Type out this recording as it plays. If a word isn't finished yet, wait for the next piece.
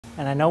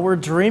And I know we're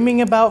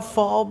dreaming about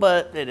fall,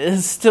 but it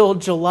is still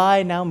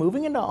July now,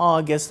 moving into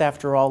August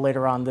after all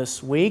later on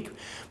this week.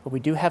 But we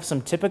do have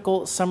some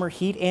typical summer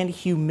heat and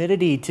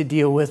humidity to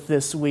deal with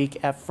this week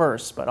at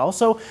first. But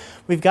also,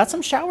 we've got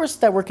some showers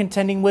that we're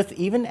contending with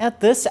even at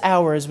this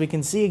hour. As we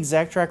can see,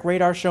 Exact Track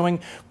radar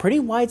showing pretty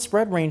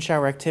widespread rain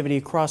shower activity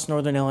across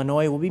northern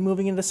Illinois. We'll be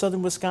moving into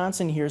southern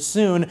Wisconsin here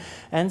soon.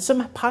 And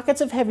some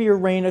pockets of heavier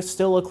rain are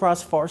still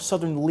across far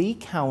southern Lee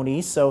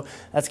County. So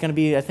that's going to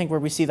be, I think, where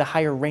we see the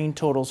higher rain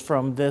totals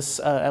from this,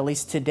 at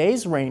least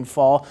today's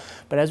rainfall.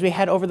 But as we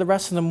head over the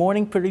rest of the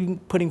morning,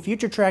 putting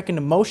future track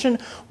into motion,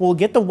 we'll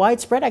get the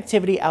widespread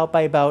activity out by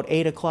about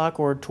 8 o'clock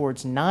or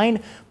towards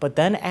 9. But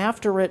then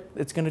after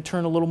it's going to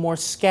turn a little more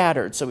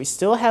scattered. So we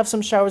still have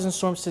some showers and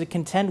storms to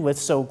contend with.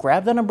 So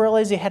grab that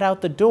umbrella as you head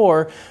out the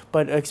door,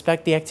 but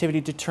expect the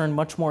activity to turn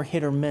much more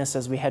hit or miss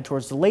as we head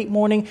towards the late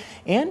morning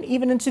and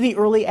even into the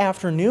early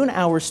afternoon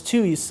hours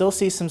too. You still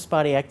see some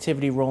spotty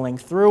activity rolling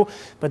through,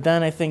 but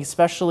then I think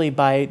especially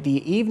by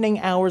the evening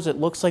hours, it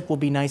looks like we'll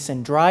be nice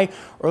and dry.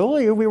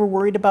 Earlier, we were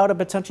worried about a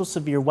potential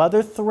severe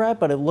weather threat,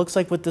 but it looks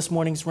like with this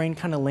morning's rain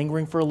kind of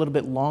lingering for a little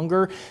bit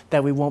longer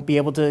that we won't be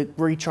able to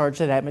recharge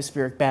that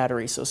atmospheric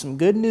battery. So some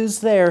good news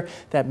there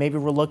that maybe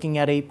we're looking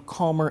at a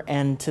calmer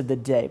end to the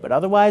day. But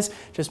otherwise,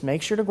 just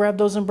make sure to grab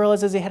those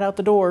umbrellas as you head out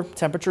the door.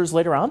 Temperatures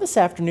later on this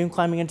afternoon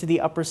climbing into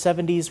the upper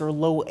 70s or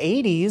low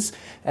 80s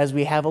as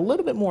we have a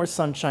little bit more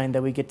sunshine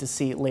that we get to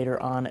see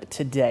later on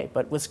today.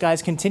 But with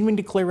skies continuing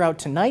to clear out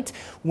tonight,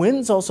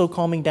 winds also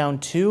calming down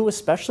too,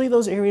 especially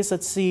those areas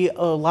that see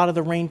a lot of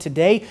the rain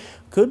today.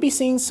 Could be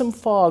seeing some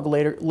fog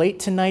late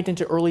tonight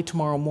into early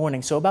tomorrow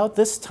morning. So about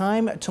this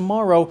time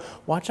tomorrow,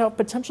 watch out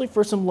potentially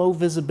for some low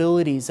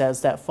visibilities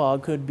as that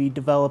fog could be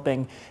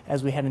developing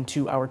as we head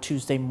into our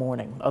Tuesday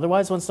morning.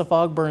 Otherwise, once the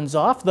fog burns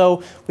off,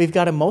 though, we've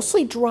got a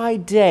mostly dry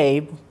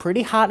day.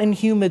 Pretty hot and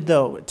humid,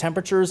 though.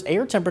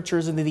 Air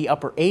temperatures into the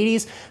upper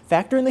 80s.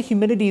 Factor in the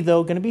humidity,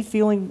 though, going to be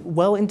feeling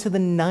well into the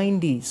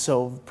 90s.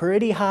 So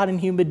pretty hot and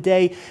humid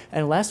day.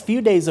 And last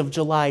few days of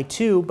July,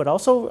 too. But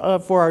also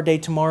for our day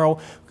tomorrow,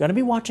 we're going to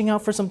be watching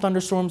out for some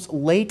thunderstorms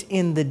late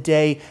in the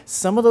day.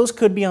 Some of those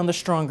could be on the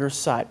stronger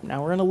side.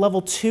 Now we're in a level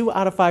 2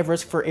 out of 5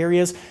 risk for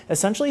areas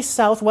essentially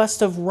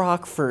southwest of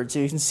Rockford. So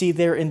you can see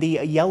there in the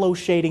yellow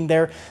shading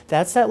there,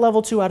 that's that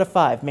level 2 out of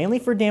 5, mainly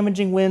for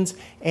damaging winds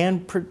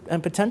and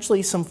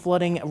potentially some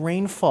flooding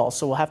rainfall.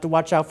 So we'll have to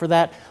watch out for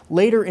that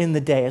later in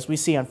the day. As we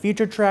see on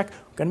future track,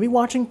 we're going to be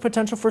watching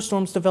potential for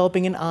storms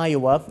developing in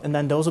Iowa, and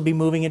then those will be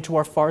moving into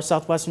our far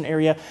southwestern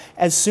area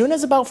as soon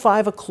as about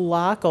 5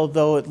 o'clock,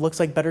 although it looks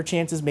like better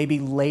chances maybe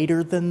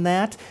later than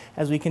that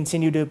as we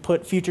continue to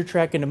put future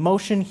track into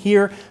motion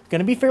here. Going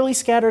to be fairly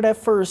scattered at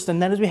first,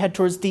 and then as we head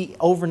towards the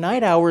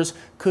overnight hours,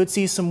 could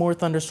see some more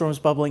thunderstorms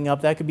bubbling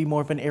up. That could be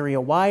more of an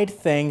area-wide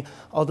thing,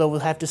 although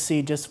we'll have to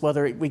see just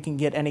whether we can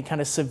get any kind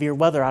of severe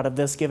weather out of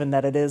this, given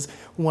that it is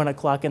 1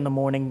 o'clock in the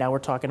morning. Now we're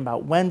talking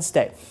about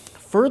Wednesday.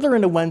 Further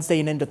into Wednesday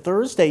and into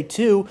Thursday,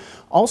 too,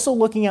 also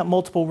looking at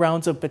multiple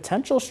rounds of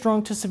potential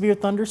strong to severe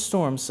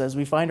thunderstorms as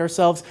we find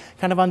ourselves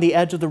kind of on the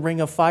edge of the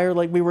ring of fire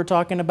like we were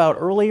talking about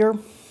earlier.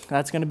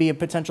 That's going to be a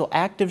potential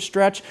active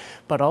stretch,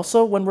 but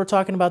also when we're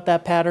talking about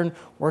that pattern,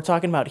 we're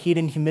talking about heat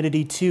and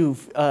humidity too.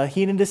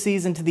 Heat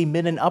indices into the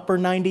mid and upper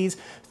 90s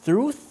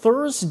through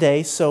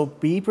Thursday, so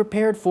be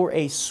prepared for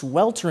a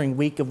sweltering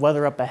week of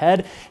weather up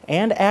ahead,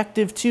 and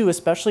active too,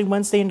 especially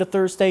Wednesday into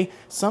Thursday.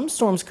 Some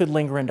storms could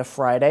linger into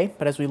Friday,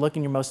 but as we look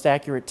in your most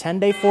accurate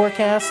 10-day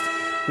forecast,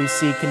 we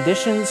see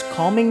conditions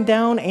calming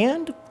down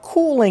and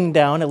cooling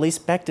down, at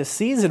least back to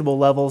seasonable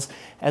levels,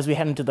 as we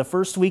head into the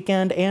first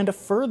weekend and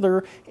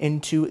further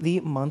into the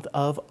month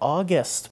of August.